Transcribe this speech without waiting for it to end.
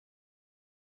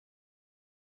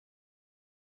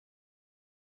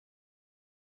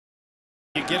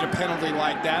You get a penalty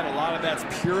like that, a lot of that's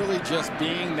purely just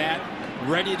being that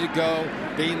ready to go,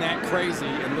 being that crazy,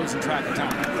 and losing track of time.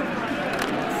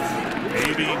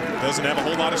 Maybe doesn't have a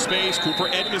whole lot of space. Cooper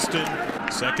Edmiston,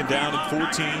 2nd down and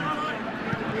 14.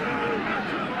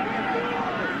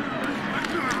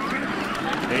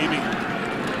 Maybe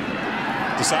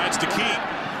decides to keep.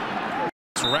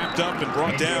 It's wrapped up and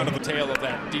brought down to the tail of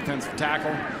that defensive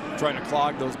tackle, trying to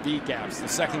clog those B gaps, the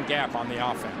second gap on the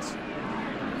offense.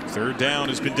 3rd down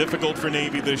has been difficult for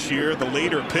Navy this year. The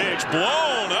later pitch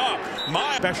blown up.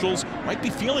 My specials might be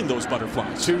feeling those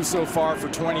butterflies. 2 so far for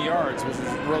 20 yards, which is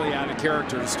really out of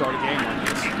character to start a game like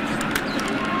this.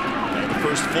 And the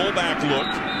first fullback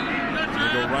look.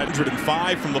 They go right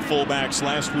 105 from the fullbacks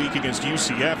last week against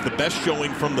UCF. The best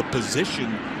showing from the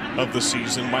position of the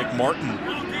season. Mike Martin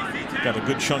got a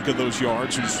good chunk of those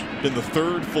yards, who's been the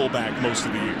 3rd fullback most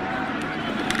of the year.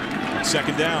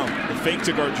 2nd down, the fake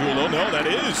to Gargiulo. No, that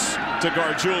is to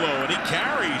Gargiulo, and he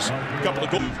carries a couple of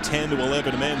goals. 10 to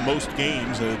 11 men most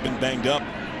games that have been banged up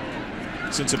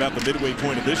since about the midway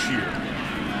point of this year.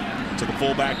 To the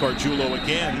fullback, Gargiulo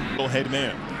again, head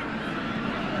man.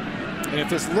 And if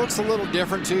this looks a little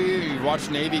different to you, you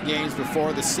watched Navy games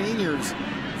before, the seniors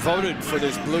voted for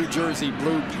this blue jersey,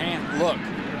 blue pant look.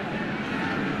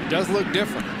 It does look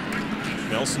different.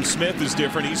 Nelson Smith is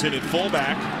different. He's in at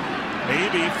fullback.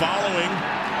 Maybe following.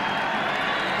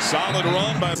 Solid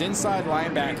run by inside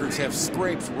linebackers have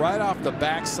scraped right off the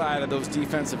backside of those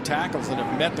defensive tackles and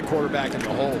have met the quarterback in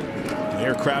the hole.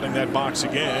 They're crowding that box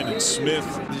again, and Smith,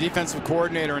 the defensive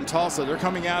coordinator in Tulsa, they're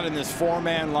coming out in this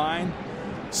 4-man line.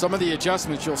 Some of the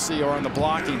adjustments you'll see are on the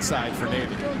blocking side for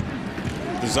Navy.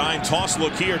 Design toss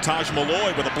look here. Taj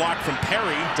Malloy with a block from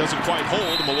Perry. Doesn't quite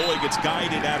hold. Malloy gets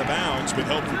guided out of bounds with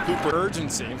help from Cooper.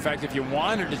 Urgency. In fact, if you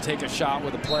wanted to take a shot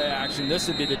with a play action, this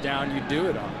would be the down you'd do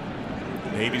it on.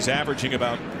 Navy's averaging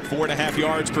about 4.5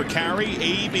 yards per carry.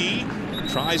 AB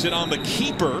tries it on the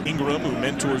keeper, Ingram, who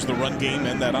mentors the run game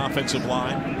and that offensive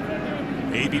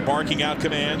line. AB barking out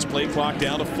commands. Play clock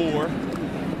down to 4.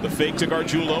 The fake to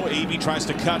Gargiulo. AB tries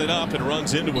to cut it up and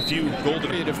runs into a few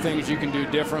golden of things you can do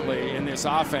differently in this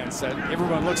offense that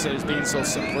everyone looks at as being so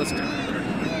simplistic.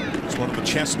 It's one of the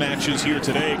chess matches here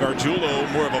today.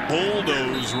 Gargiulo, more of a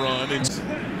bulldoze run.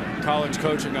 College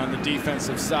coaching on the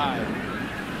defensive side.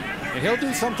 And he'll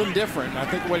do something different. I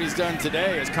think what he's done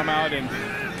today is come out in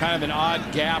kind of an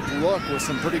odd gap look with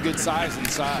some pretty good size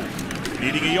inside.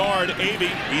 Needing a yard. AB,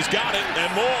 he's got it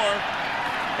and more.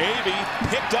 AB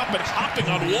picked up and hopping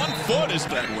on 1 foot is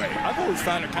that way. I've always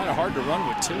found it kind of hard to run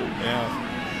with 2. Yeah.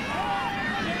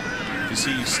 You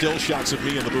see still shots of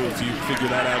me in the booth. You figure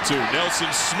that out too.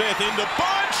 Nelson Smith into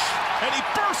bunch, and he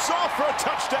bursts off for a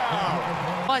touchdown.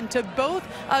 On to both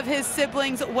of his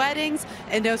siblings' weddings,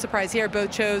 and no surprise here,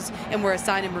 both chose and were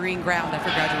assigned a Marine ground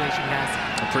after graduation,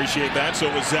 guys. Appreciate that.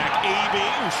 So was Zach AB,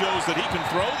 who shows that he can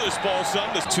throw this ball some.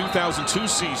 This 2002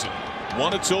 season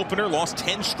won its opener, lost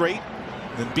 10 straight.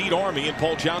 Then beat Army in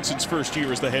Paul Johnson's first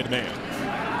year as the head man.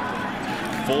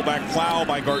 Fullback plow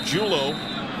by Gargiulo.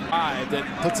 That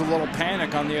puts a little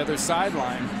panic on the other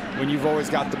sideline when you've always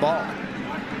got the ball.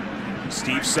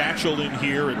 Steve Satchel in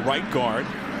here at right guard.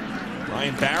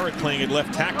 Ryan Barrett playing at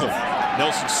left tackle.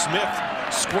 Nelson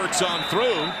Smith squirts on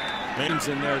through. Man's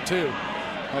in there too.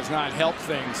 Has not helped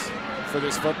things for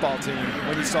this football team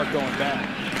when you start going back.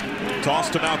 Toss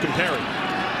to Malcolm Perry.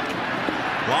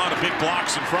 A lot of big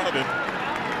blocks in front of him.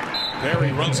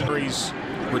 Perry runs and he's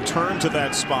returned to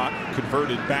that spot,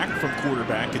 converted back from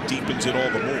quarterback. It deepens it all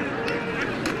the more.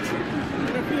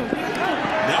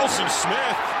 Nelson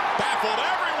Smith baffled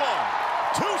everyone.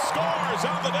 2 scores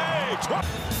on the day.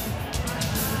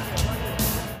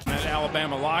 That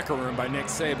Alabama locker room by Nick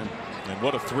Saban. And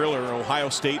what a thriller. Ohio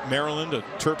State, Maryland, a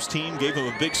Terps team gave them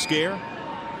a big scare.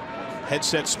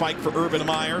 Headset spike for Urban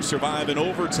Meyer, survive in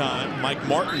overtime. Mike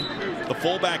Martin, the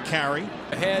fullback carry.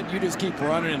 Ahead, you just keep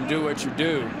running and do what you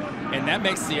do. And that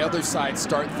makes the other side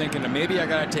start thinking, maybe I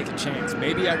got to take a chance.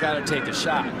 Maybe I got to take a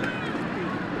shot.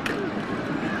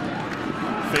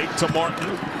 Fake to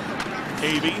Martin.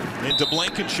 AB into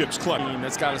Blankenship's clutch.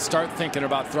 That's got to start thinking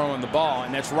about throwing the ball.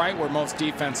 And that's right where most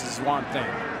defenses want things.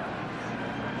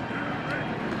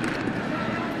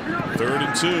 3rd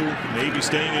and 2. Navy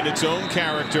staying in its own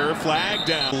character. Flag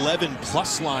down.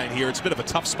 11+ line here. It's a bit of a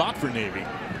tough spot for Navy.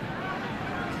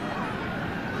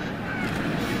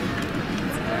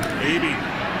 AB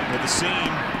with a seam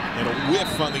and a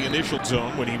whiff on the initial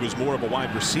zone when he was more of a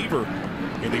wide receiver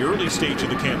in the early stage of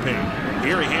the campaign.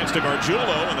 Here he hands to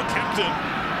Gargiulo, and the captain,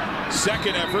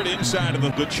 second effort inside of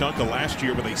the good chunk of last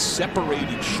year with a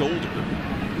separated shoulder.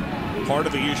 Part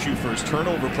of the issue for his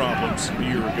turnover problems a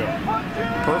year ago.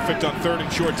 Perfect on 3rd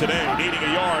and short today. Needing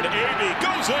a yard. AB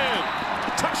goes in.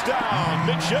 Touchdown,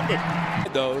 midshipman.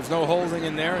 Though there's no holding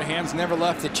in there. Hands never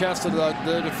left the chest of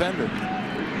the defender.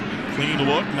 Clean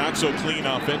look, not so clean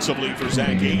offensively for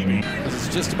Zach Abey. It's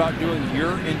just about doing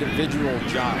your individual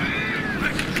job.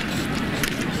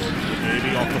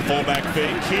 Abey off the fullback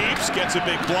fake, keeps, gets a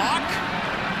big block.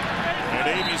 And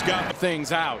Abey's got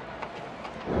things out.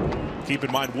 Keep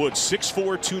in mind, Woods,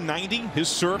 6'4", 290. His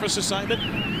service assignment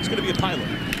is going to be a pilot.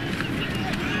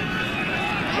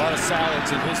 A lot of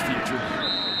solids in his future.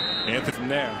 Anthony from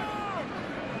there.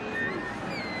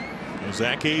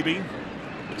 Zach Abey,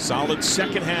 solid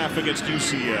second half against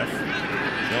UCF.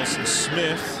 Nelson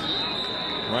Smith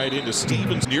right into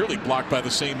Stevens, nearly blocked by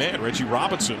the same man, Reggie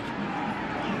Robinson.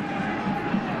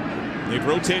 They've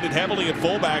rotated heavily at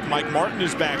fullback. Mike Martin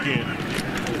is back in.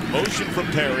 Motion from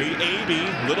Perry.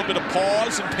 Abey, a little bit of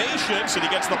pause and patience, and he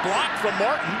gets the block from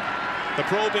Martin. The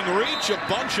probing reach, a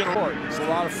bunch of court. It's a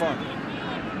lot of fun.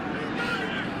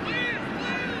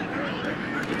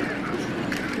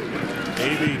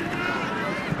 Abey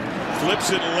flips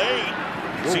it late.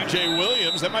 C.J.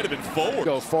 Williams, that might have been forward.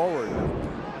 Go forward.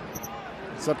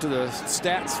 It's up to the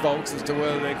stats folks as to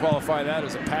whether they qualify that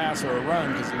as a pass or a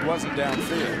run, because it wasn't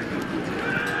downfield.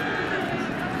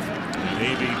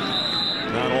 Abey,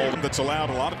 not all that's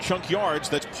allowed a lot of chunk yards.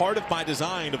 That's part of by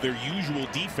design of their usual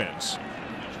defense.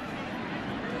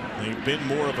 They've been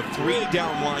more of a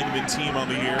 3-down lineman team on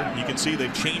the year. You can see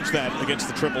they've changed that against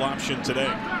the triple option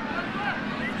today.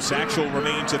 Satchel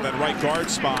remains at that right guard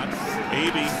spot.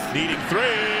 Abey needing 3,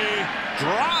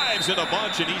 drives in a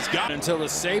bunch, and he's got until the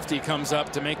safety comes up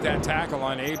to make that tackle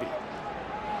on Abey.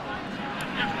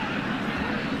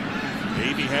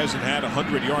 Abey hasn't had a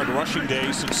 100-yard rushing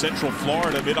day since Central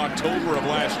Florida mid-October of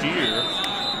last year.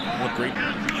 What great.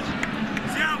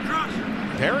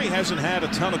 Perry hasn't had a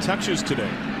ton of touches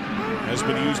today. Has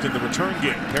been used in the return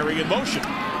game. Perry in motion.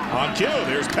 On cue,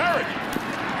 there's Perry.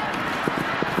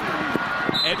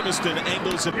 Edmiston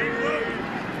angles it.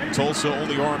 Tulsa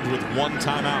only armed with 1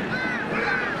 timeout.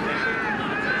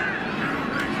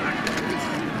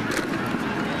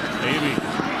 Abey.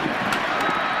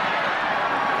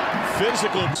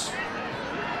 Physical.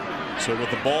 So with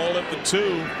the ball at the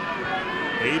 2,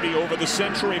 Abey over the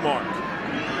century mark.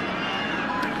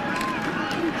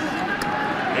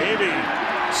 Abey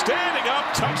standing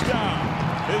up, touchdown.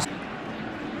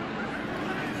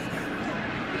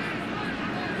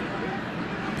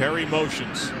 Perry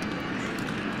motions.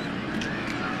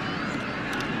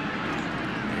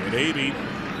 And Abey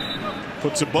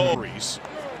puts a bow.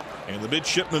 And the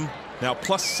midshipman now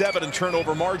 +7 in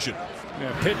turnover margin.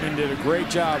 Yeah, Pittman did a great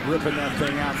job ripping that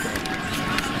thing out there.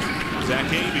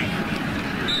 Zach Abey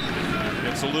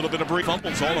gets a little bit of break.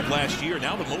 Fumbles all of last year.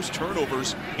 Now the most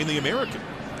turnovers in the American.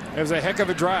 It was a heck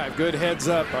of a drive. Good heads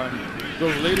up on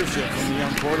good leadership from the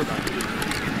young quarterback.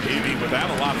 Abey without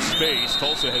a lot of space.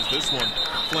 Tulsa has this one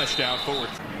fleshed out forward.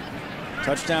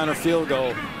 Touchdown or field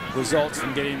goal results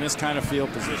from getting this kind of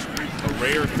field position. A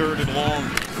rare 3rd and long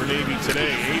for Navy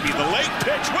today. Abey, the late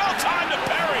pitch, well timed to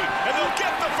Perry, and they'll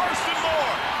get the 1st and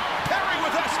more. Perry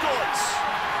with escorts.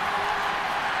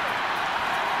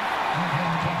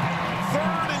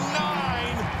 3rd and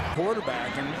 9.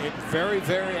 Quarterback, and it very,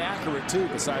 very accurate too.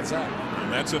 Besides that,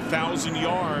 and that's 1,000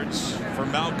 yards for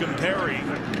Malcolm Perry.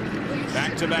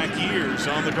 Back-to-back years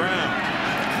on the ground.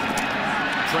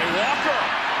 Trey Walker.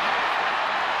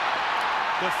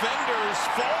 Defenders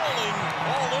falling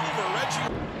all over Reggie.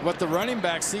 What the running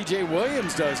back C.J.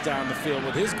 Williams does down the field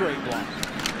with his great block.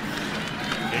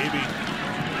 Abey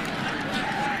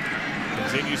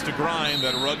continues to grind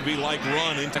that rugby-like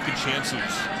run into second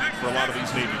chances for a lot of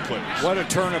these Navy players. What a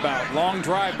turnabout. Long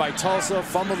drive by Tulsa,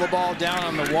 fumble the ball down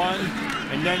on the 1,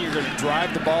 and then you're going to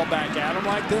drive the ball back at him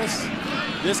like this.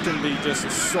 This can be just a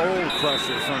soul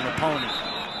crusher for an opponent.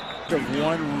 Of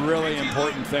one really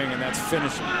important thing, and that's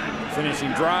finishing.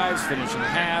 Finishing drives, finishing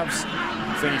halves,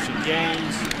 finishing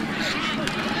games.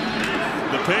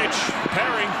 The pitch,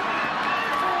 Perry.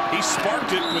 He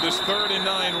sparked it with his 3rd and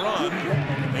 9 run.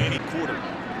 And he quarter.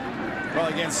 Well,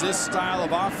 against this style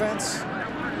of offense,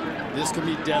 this can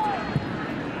be deadly.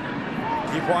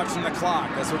 Keep watching the clock.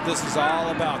 That's what this is all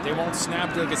about. They won't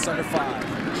snap till it gets under 5.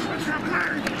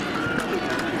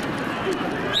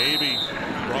 Abey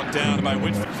brought down by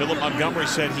Whitfield. Philip Montgomery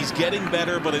said he's getting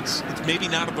better, but it's maybe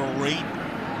not at the rate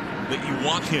that you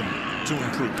want him to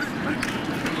improve.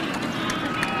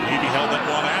 Abey held that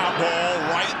one out. Ball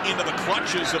right into the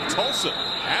clutches of Tulsa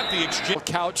at the exchange.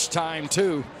 Couch time,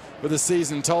 too, with the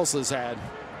season Tulsa's had.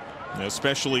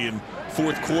 Especially in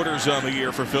 4th quarters on the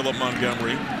year for Philip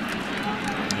Montgomery.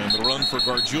 And the The run for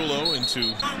Gargiulo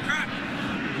into.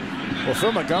 Well,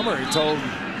 Phil Montgomery told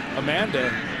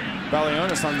Amanda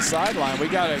Balionis on the sideline, we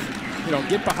got to,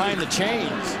 get behind the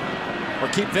chains or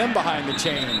keep them behind the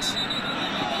chains.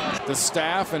 The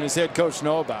staff and his head coach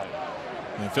know about it.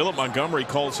 And Philip Montgomery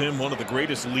calls him one of the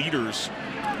greatest leaders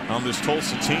on this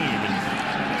Tulsa team.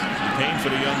 And pain for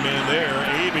the young man there.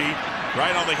 Abey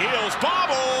right on the heels,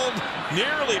 bobbled,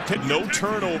 nearly picked. No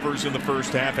turnovers in the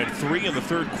first half, had 3 in the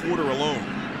third quarter alone.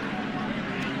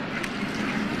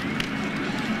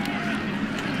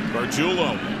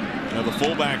 Gargiulo. Now the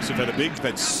fullbacks have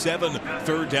had 7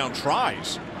 third down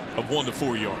tries of 1 to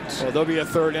 4 yards. Well, there'll be a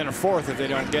 3rd and a 4th if they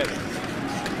don't get it.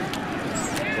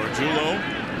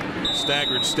 Gargiulo,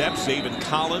 staggered steps, Zaven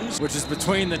Collins. Which is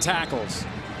between the tackles.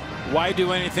 Why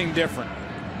do anything different?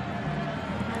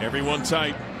 Everyone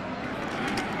tight.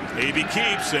 Abey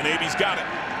keeps, and Abey's got it.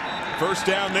 First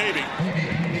down, Navy.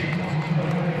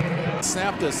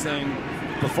 Snap this thing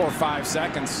before 5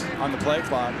 seconds on the play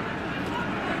clock.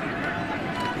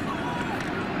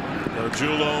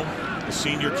 Gargiulo, the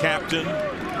senior captain,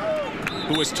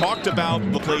 who has talked about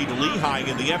the played Lehigh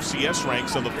in the FCS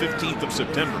ranks on the 15th of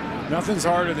September. Nothing's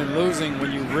harder than losing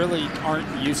when you really aren't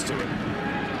used to it.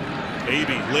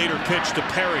 Abey, later pitch to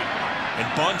Perry. And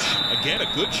Bunch, again,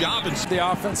 a good job.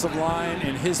 The offensive line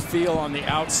and his feel on the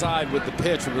outside with the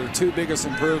pitch were the 2 biggest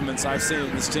improvements I've seen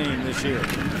in this team this year.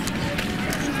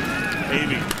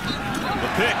 Abey, the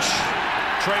pitch.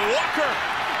 Trey Walker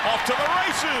off to the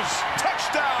races.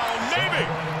 Touchdown, Navy.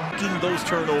 Taking those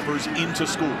turnovers into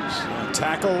schools.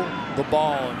 Tackle the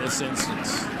ball in this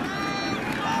instance.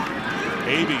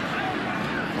 Abey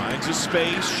finds his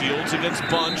space, shields against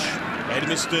Bunch.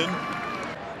 Edmiston.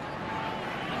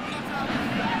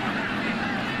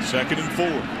 2nd and 4.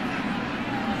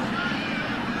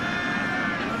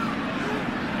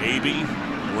 Abey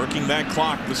working that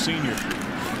clock, the senior.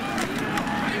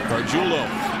 Gargiulo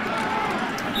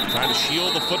trying to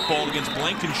shield the football against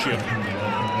Blankenship.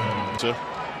 He's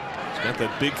got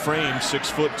that big frame, 6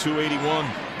 foot 281.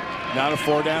 Not a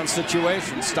 4-down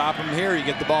situation. Stop him here, you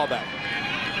get the ball back.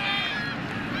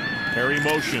 Perry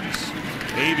motions.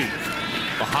 Abey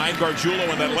behind Gargiulo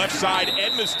on that left side.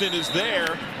 Edmiston is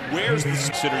there. Where's the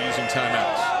consider using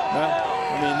timeouts? Well,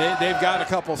 I mean, they've got a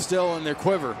couple still in their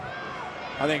quiver.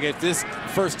 I think if this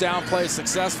first down play is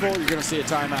successful, you're going to see a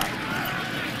timeout.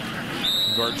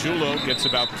 Gargiulo gets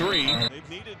about 3. They've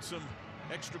needed some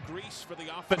extra grease for the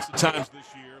offense at times this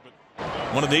year, but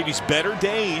one of Navy's better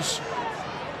days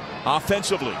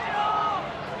offensively.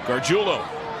 Gargiulo,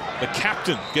 the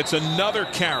captain, gets another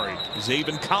carry.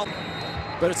 Zaven Collins.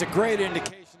 But it's a great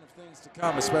indication of things to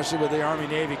come, especially with the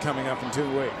Army-Navy coming up in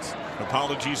 2 weeks.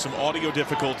 Apologies, some audio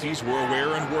difficulties. We're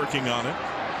aware and working on it.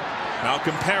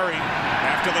 Malcolm Perry,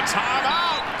 after the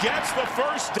timeout, gets the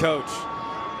first. Coach,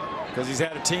 because he's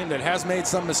had a team that has made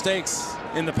some mistakes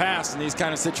in the past in these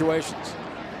kind of situations.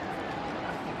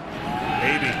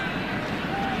 Abey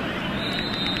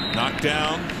knocked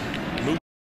down.